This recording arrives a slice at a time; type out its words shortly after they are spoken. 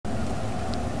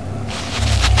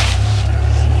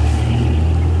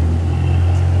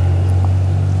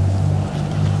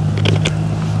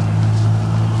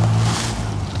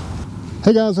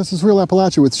Hey guys, this is Real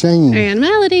Appalachia with Shane and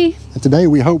Melody. And today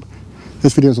we hope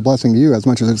this video is a blessing to you as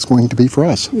much as it's going to be for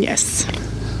us. Yes.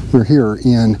 We're here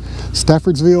in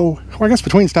Staffordsville, or I guess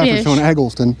between Staffordsville and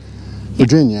Eggleston,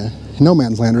 Virginia. No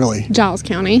man's land, really. Giles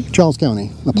County. Giles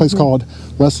County. A place called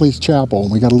Wesley's Chapel.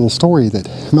 And we got a little story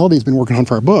that Melody's been working on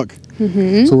for our book.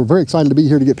 So we're very excited to be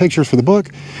here to get pictures for the book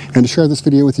and to share this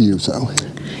video with you.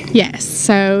 Yes,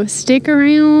 so stick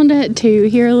around to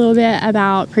hear a little bit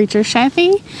about Preacher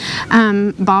Sheffey,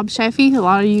 Bob Sheffey. A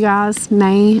lot of you guys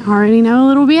may already know a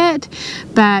little bit,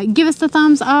 but give us the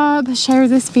thumbs up, share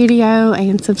this video,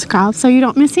 and subscribe so you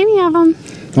don't miss any of them.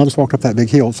 I just walked up that big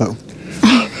hill, so.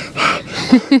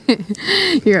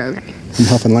 You're okay. I'm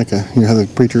huffing like a, you know how the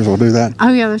preachers will do that?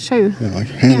 Oh yeah, that's true. Yeah,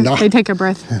 like, and they take a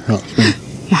breath.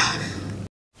 Yeah.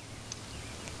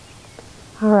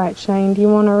 All right, Shane, do you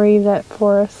want to read that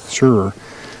for us? Sure.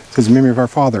 It says, in memory of our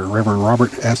father, Reverend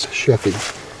Robert S. Sheffey.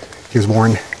 He was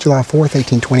born July 4th,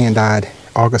 1820 and died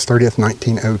August 30th,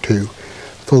 1902,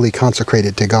 fully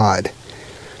consecrated to God.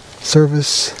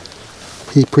 Service,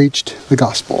 he preached the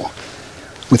gospel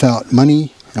without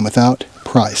money and without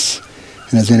price,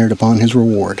 and has entered upon his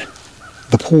reward.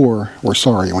 The poor were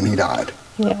sorry when he died.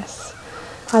 Yes.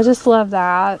 I just love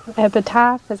that.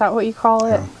 Epitaph, is that what you call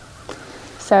it? Yeah.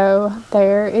 So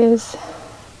there is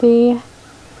the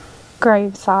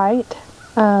gravesite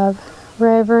of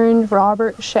Reverend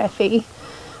Robert Sheffey.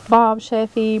 Bob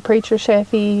Sheffey, Preacher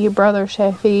Sheffey, Brother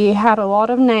Sheffey, had a lot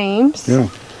of names. Yeah.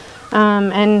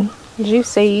 And as you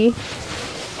see,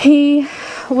 he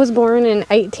was born in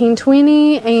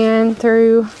 1820 and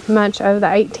through much of the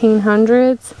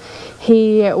 1800s.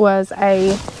 He was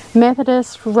a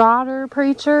Methodist rider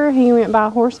preacher. He went by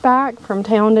horseback from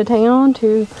town to town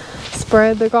to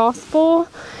spread the gospel,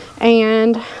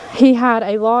 and he had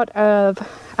a lot of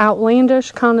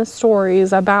outlandish kind of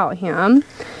stories about him,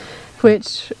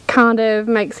 which kind of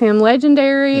makes him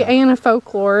legendary and a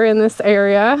folklore in this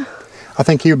area. I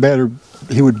think he would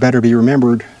better be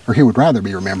remembered, or he would rather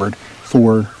be remembered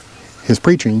for his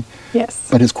preaching. Yes.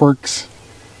 But his quirks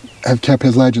have kept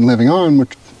his legend living on,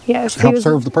 which helps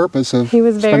serve the purpose of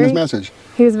spreading his message.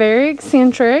 He was very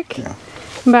eccentric. Yeah.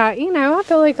 But, you know, I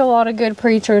feel like a lot of good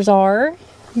preachers are.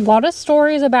 A lot of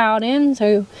stories about him,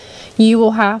 so you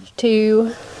will have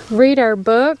to read our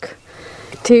book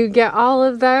to get all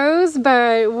of those,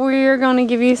 but we're going to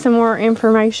give you some more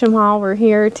information while we're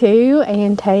here too,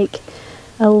 and take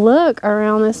a look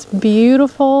around this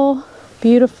beautiful,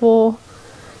 beautiful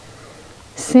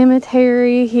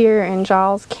cemetery here in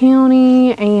Giles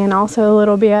County, and also a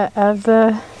little bit of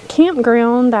the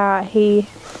campground that he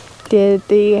did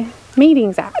the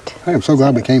meetings at. I am so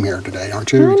glad we came here today,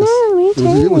 aren't you? I know, me too.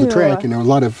 It was a trek, and there was a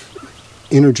lot of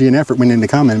energy and effort went into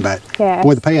coming, but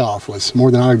boy, the payoff was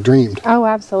more than I dreamed. Oh,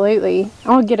 absolutely.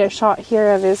 I'll get a shot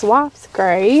here of his wife's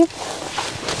grave.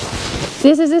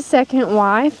 This is his second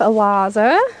wife,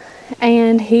 Eliza,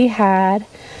 and he had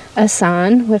a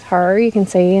son with her. You can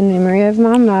see in memory of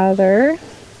my mother.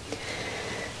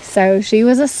 So she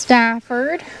was a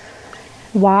Stafford,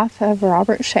 wife of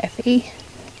Robert Sheffey.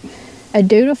 A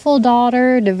dutiful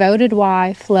daughter, devoted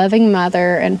wife, loving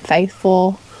mother, and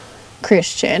faithful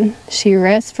Christian. She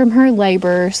rests from her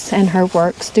labors, and her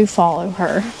works do follow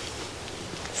her.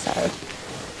 So,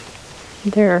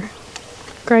 their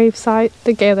gravesite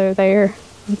together there.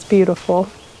 It's beautiful.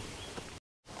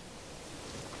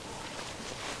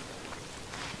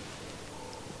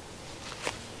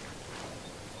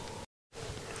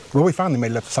 Well, we finally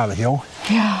made it up the side of the hill.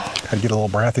 Yeah. Had to get a little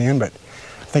breath in, but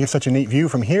I think it's such a neat view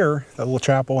from here, the little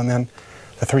chapel, and then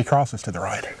the three crosses to the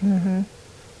right.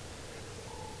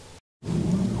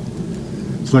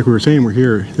 So like we were saying, we're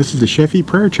here. This is the Sheffey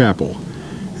Prayer Chapel,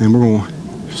 and we're going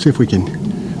to see if we can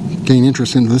gain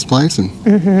interest into this place and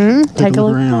take a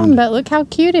look around. But look how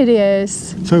cute it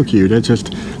is. So cute. It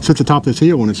just sits atop this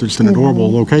hill, and it's just an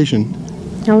adorable location.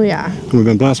 Oh yeah. And we've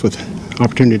been blessed with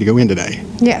opportunity to go in today.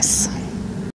 Yes.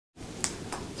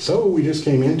 So we just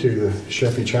came into the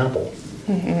Sheffey Chapel.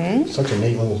 Such a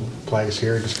neat little place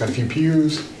here. Just got a few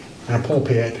pews and a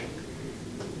pulpit,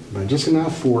 but just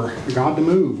enough for God to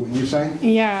move, wouldn't you say?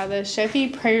 Yeah, the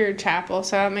Sheffey Prayer Chapel.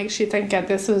 So it makes you think that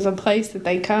this is a place that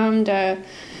they come to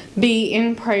be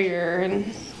in prayer, and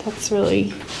that's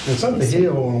really. It's up the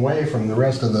hill and away from the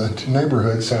rest of the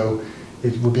neighborhood, so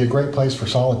it would be a great place for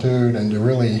solitude and to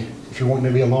really, if you're wanting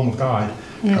to be alone with God.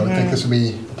 I would think this would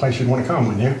be a place you'd want to come,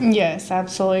 wouldn't you? Yes,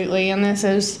 absolutely. And this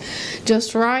is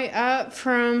just right up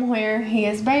from where he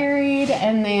is buried,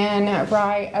 and then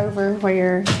right over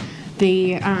where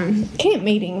the camp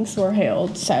meetings were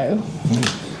held. So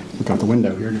look out the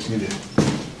window here to see the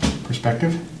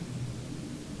perspective.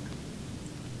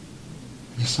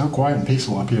 It's so quiet and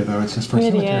peaceful up here, though. It's just for a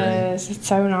cemetery. It is. It's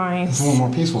so nice. It's one of the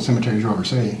more peaceful cemeteries you'll ever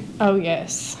see. Oh,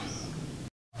 yes.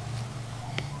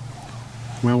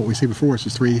 Well, what we see before us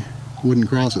is 3 wooden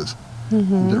crosses.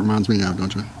 That reminds me of,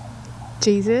 don't you?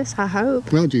 Jesus, I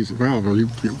hope. Well, Jesus. Well, you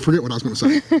forget what I was going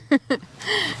to say.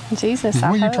 Jesus,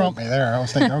 I Before hope. you trumped me there, I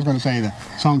was going to say the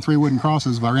song 3 Wooden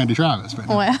Crosses by Randy Travis. But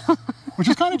Well, which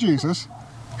is kind of Jesus.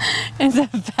 it's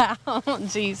about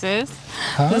Jesus,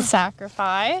 the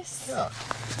sacrifice. Yeah.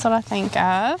 That's what I think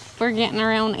of. We're getting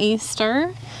around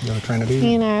Easter. The Trinity.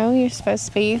 You know, you're supposed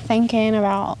to be thinking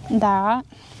about that.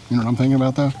 You know what I'm thinking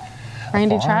about, though?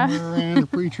 Randy Farmer Travis. and a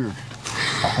preacher.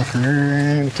 Author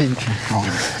and a teacher. Oh,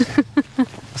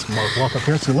 let's walk up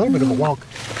here. It's a little bit of a walk.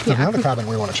 There's another cabin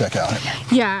we want to check out.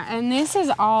 Yeah, and this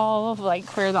is all of like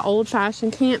where the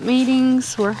old-fashioned camp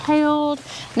meetings were held.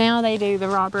 Now they do the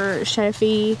Robert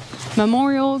Sheffey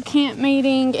Memorial Camp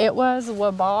Meeting. It was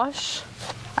Wabash.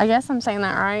 I guess I'm saying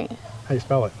that right. How do you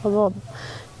spell it?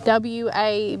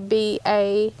 W-A-B-A-S-H.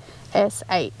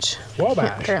 Wabash.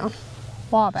 Campground.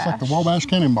 Wabash. It's like the Wabash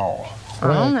Cannonball. I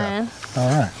don't know. All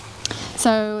right.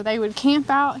 So they would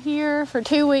camp out here for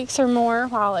 2 weeks or more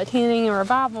while attending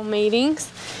revival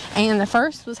meetings. And the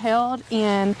first was held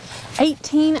in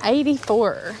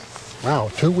 1884. Wow,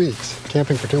 2 weeks.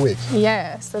 Camping for 2 weeks.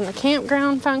 Yes, and the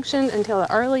campground functioned until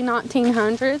the early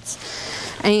 1900s.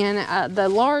 And the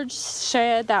large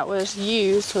shed that was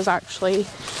used was actually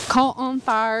caught on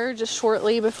fire just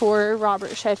shortly before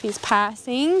Robert Sheffey's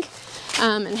passing.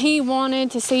 And he wanted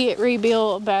to see it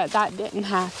rebuilt, but that didn't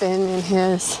happen in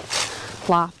his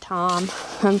lifetime,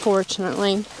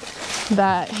 unfortunately.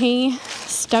 But he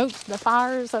stoked the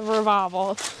fires of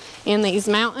revival in these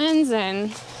mountains,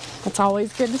 and it's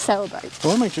always good to celebrate.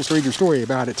 Well, let me just read your story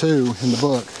about it, too, in the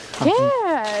book.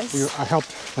 Yes. I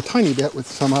helped a tiny bit with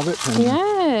some of it. And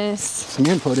Yes. some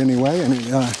input, anyway.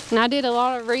 And I did a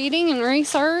lot of reading and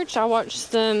research. I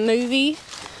watched the movie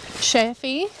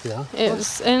Sheffey. Yeah.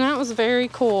 And that was very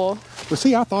cool. Well,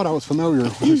 see, I thought I was familiar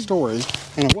with the story,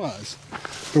 and it was.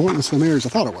 But it wasn't as familiar as I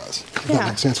thought it was. If that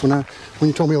makes sense. When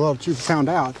you told me a lot that you found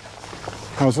out,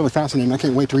 I was really fascinated. I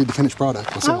can't wait to read the finished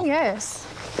product myself. Oh, yes.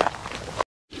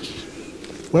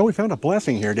 Well, we found a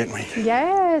blessing here, didn't we?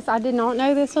 Yes, I did not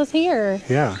know this was here.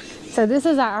 Yeah. So this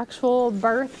is the actual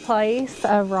birthplace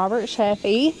of Robert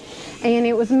Sheffey, and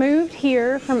it was moved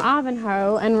here from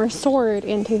Ivanhoe and restored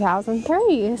in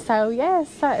 2003. So yes,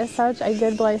 that is such a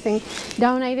good blessing.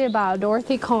 Donated by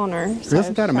Dorothy Connor. So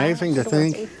Isn't that amazing to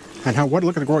think? And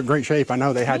look at the great shape. I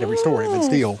know they had to restore it in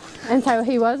steel. And so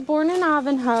he was born in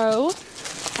Ivanhoe.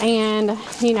 And,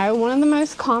 you know, one of the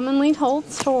most commonly told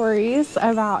stories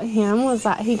about him was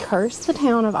that he cursed the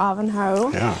town of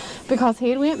Ivanhoe because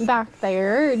he went back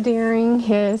there during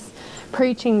his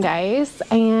preaching days,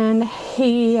 and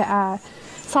he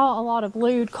saw a lot of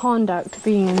lewd conduct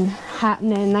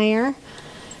happening there.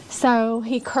 So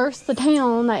he cursed the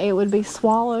town that it would be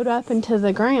swallowed up into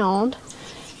the ground.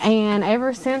 And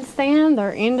ever since then,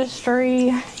 their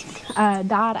industry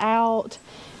died out.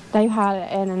 They've had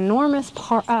an enormous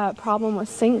problem with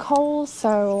sinkholes,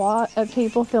 so a lot of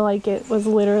people feel like it was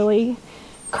literally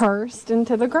cursed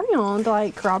into the ground,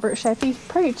 like Robert Sheffey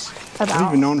preached about. I've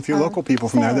even known a few local people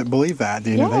from there that believe that.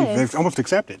 You know, they've almost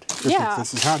accepted.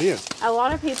 This is how it is. A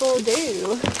lot of people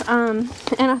do. And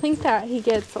I think that he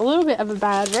gets a little bit of a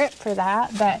bad rep for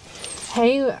that, but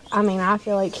I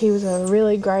feel like he was a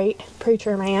really great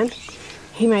preacher man.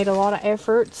 He made a lot of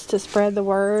efforts to spread the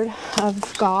word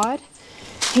of God.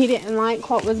 He didn't like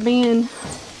what was being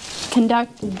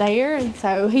conducted there, and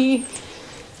so he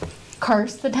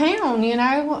cursed the town. You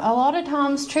know, a lot of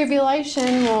times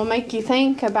tribulation will make you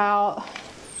think about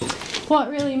what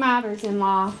really matters in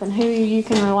life and who you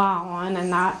can rely on,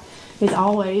 and that is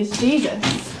always Jesus.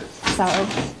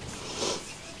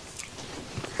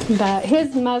 But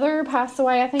his mother passed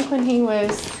away, I think, when he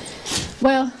was,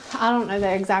 well, I don't know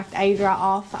the exact age right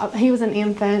off. He was an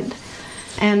infant.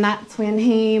 And that's when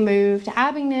he moved to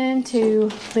Abingdon to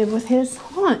live with his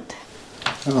aunt.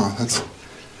 Oh, that's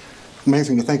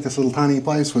amazing to think this little tiny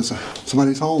place was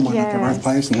somebody's home, like their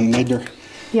birthplace, and then made their...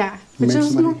 Yeah, which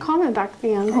was more common back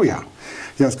then. Oh, yeah.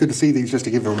 Yeah, it's good to see these just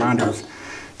to give a reminder of,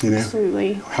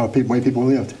 Absolutely. how way people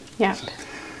lived. Yeah. So,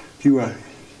 you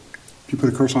put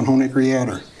a curse on Honecker yet,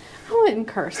 or? I wouldn't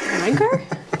curse Honecker.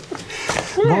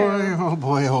 No. Boy, oh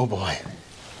boy, oh boy.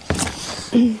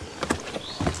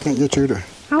 Can't get you to...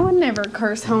 I would never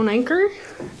curse Honecker.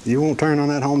 You won't turn on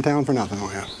that hometown for nothing,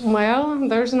 will you? Well,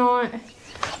 there's not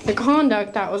the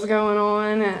conduct that was going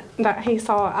on that he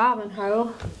saw at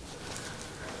Ivanhoe.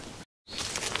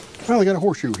 Well, they got a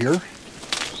horseshoe here.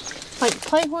 Like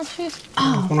play horseshoes?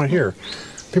 Oh. One right here.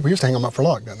 People used to hang them up for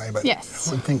luck, didn't they? But Yes.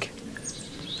 I would think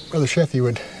Brother Sheffey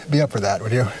would be up for that,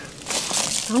 would you?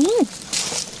 I would.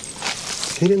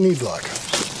 He didn't need luck.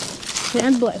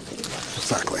 And blessings.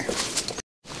 Exactly.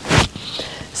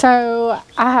 So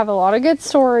I have a lot of good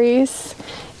stories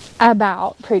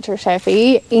about Preacher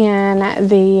Sheffey in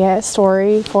the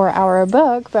story for our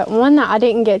book, but one that I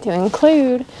didn't get to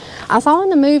include, I saw in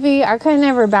the movie. I could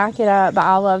never back it up, but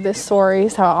I love this story,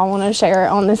 so I want to share it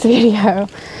on this video.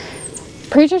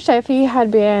 Preacher Sheffey had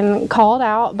been called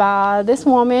out by this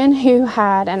woman who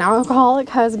had an alcoholic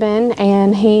husband,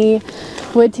 and he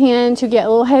would tend to get a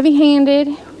little heavy-handed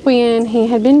when he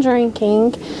had been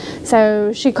drinking.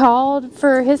 So she called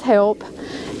for his help,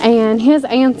 and his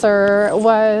answer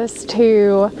was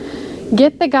to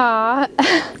get the guy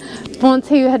once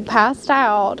he had passed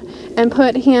out and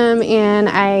put him in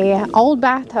a old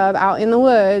bathtub out in the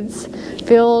woods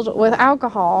filled with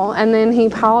alcohol, and then he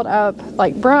piled up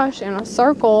like brush in a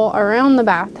circle around the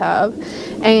bathtub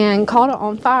and caught it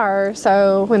on fire.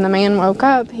 So when the man woke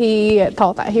up, he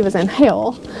thought that he was in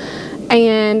hell,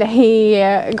 and he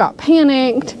got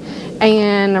panicked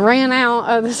and ran out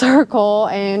of the circle,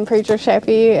 and Preacher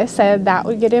Sheffey said that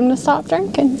would get him to stop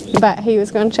drinking, but he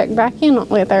was going to check back in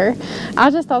with her.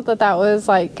 I just thought that that was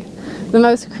like the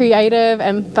most creative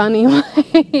and funny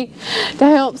way to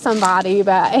help somebody,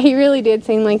 but he really did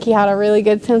seem like he had a really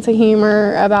good sense of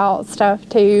humor about stuff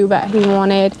too, but he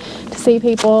wanted to see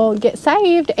people get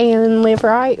saved and live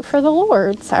right for the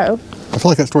Lord. So I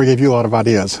feel like that story gave you a lot of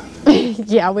ideas.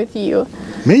 yeah, with you.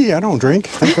 Me, I don't drink,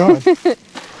 thank God.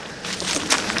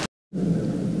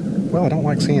 Well, I don't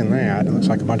like seeing that. It looks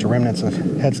like a bunch of remnants of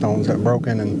headstones that are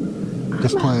broken and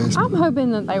displaced. I'm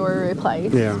hoping that they were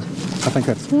replaced. Yeah, I think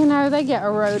that's... You know, they get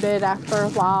eroded after a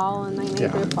while and they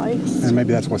need replaced. And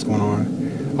maybe that's what's going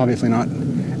on. Obviously not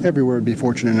everywhere would be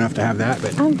fortunate enough to have that,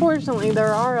 but... Unfortunately,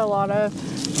 there are a lot of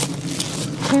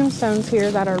tombstones here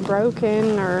that are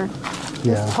broken or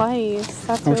displaced.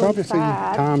 That's Which really obviously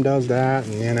sad. time does that,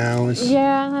 and you know, it's...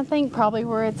 Yeah, and I think probably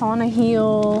where it's on a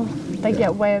hill, they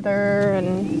get weather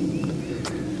and...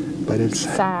 But it's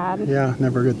sad. Yeah,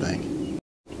 never a good thing.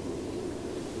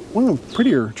 One of the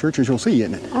prettier churches you'll see,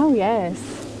 isn't it? Oh, yes.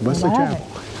 Wesley Love Chapel.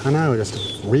 it. I know,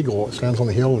 just regal. It stands on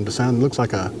the hill and looks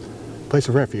like a place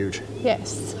of refuge.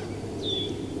 Yes.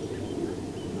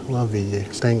 I love the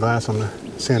stained glass on the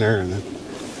center, and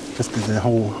just the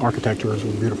whole architecture is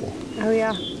beautiful. Oh,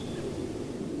 yeah.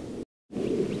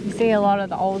 You see a lot of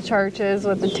the old churches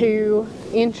with the 2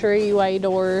 entryway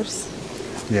doors.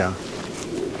 Yeah.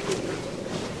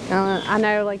 I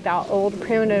know, like the old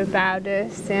primitive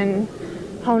Baptists in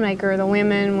Homemaker, the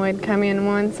women would come in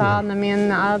one side and the men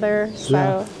the other.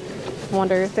 So I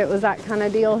wonder if it was that kind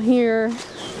of deal here.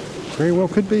 Very well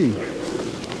could be.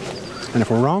 And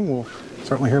if we're wrong, we'll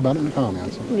certainly hear about it in the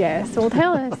comments. Yes, well,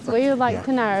 tell us. We would like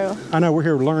to know. I know, we're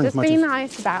here to learn Just as much be as...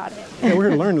 nice about it. Yeah, we're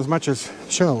here to learn as much as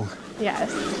show. Yes.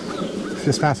 It's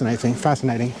just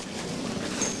fascinating.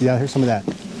 Yeah, here's some of that.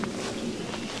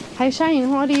 Hey, Shane,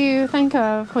 what do you think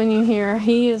of when you hear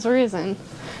He is risen?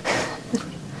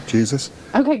 Jesus.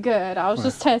 Okay, good. I was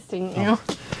just testing you.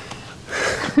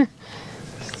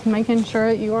 Just making sure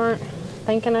that you weren't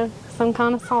thinking of some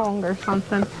kind of song or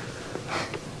something.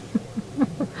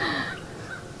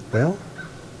 Well,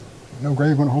 no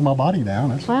grave wouldn't hold my body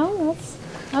down. Well,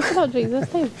 that's about Jesus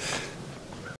too.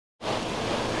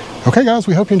 Okay, guys,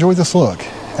 we hope you enjoyed this look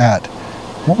at,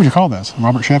 what would you call this?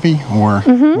 Robert Sheffey or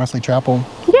Wesley Chapel?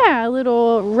 Yeah, a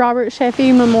little Robert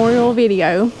Sheffey memorial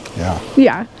video. Yeah.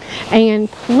 Yeah.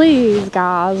 And please,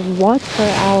 guys, watch for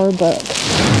our book,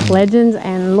 Legends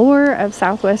and Lore of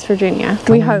Southwest Virginia.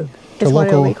 We hope is what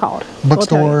it'll be called.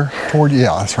 Bookstore toward you.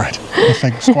 Yeah, that's right.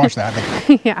 Let's squash that.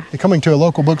 Yeah. You're coming to a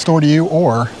local bookstore to you,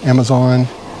 or Amazon,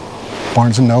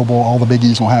 Barnes & Noble, all the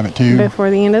biggies will have it too. Before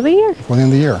the end of the year. Before the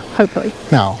end of the year. Hopefully.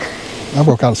 Now, I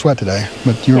broke out a sweat today,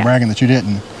 but you were bragging that you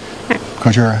didn't.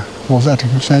 Because you're, what was that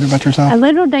you said about yourself? A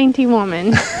little dainty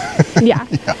woman. Yeah.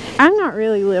 I'm not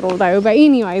really little though, but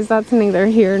anyways, that's neither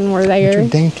here nor there. But you're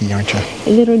dainty, aren't you?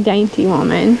 A little dainty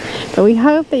woman. But we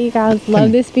hope that you guys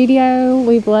love this video.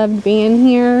 We've loved being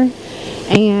here.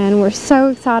 And we're so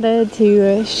excited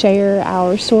to share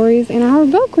our stories in our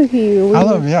book with you.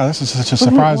 This is such a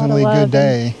surprisingly good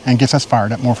day and gets us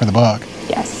fired up more for the book.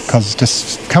 Yes. Because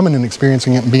just coming and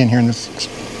experiencing it and being here, and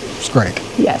it's great.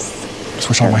 Yes. Just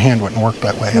wish all my hand wouldn't work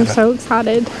that way. I'm so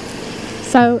excited.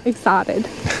 So excited.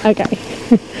 Okay.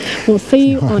 We'll see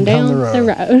you on down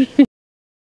the road.